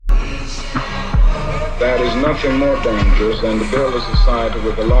that is nothing more dangerous than to build a society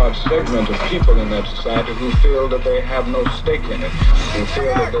with a large segment of people in that society who feel that they have no stake in it, who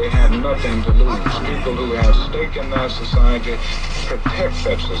feel that they have nothing to lose. People who have stake in that society protect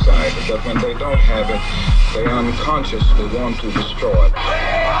that society, but when they don't have it, they unconsciously want to destroy it.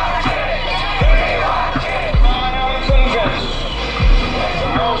 The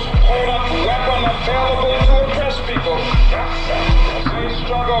most potent weapon available to oppress people as they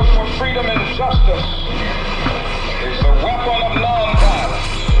struggle for freedom and justice is the weapon of nonviolence.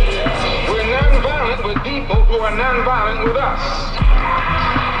 We're nonviolent with people who are nonviolent with us.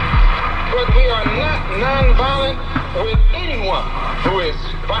 But we are not nonviolent with anyone who is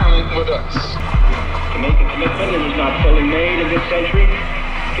violent with us. To make a commitment that is not fully made in this century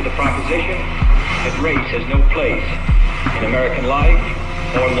to the proposition that race has no place in American life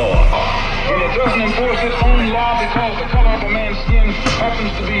or law. And it doesn't enforce its own law because the color of a man's skin happens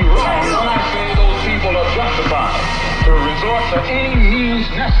to be wrong. When I say those people are justified to resort to any means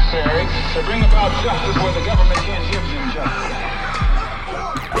necessary to bring about justice where the government can't give them justice.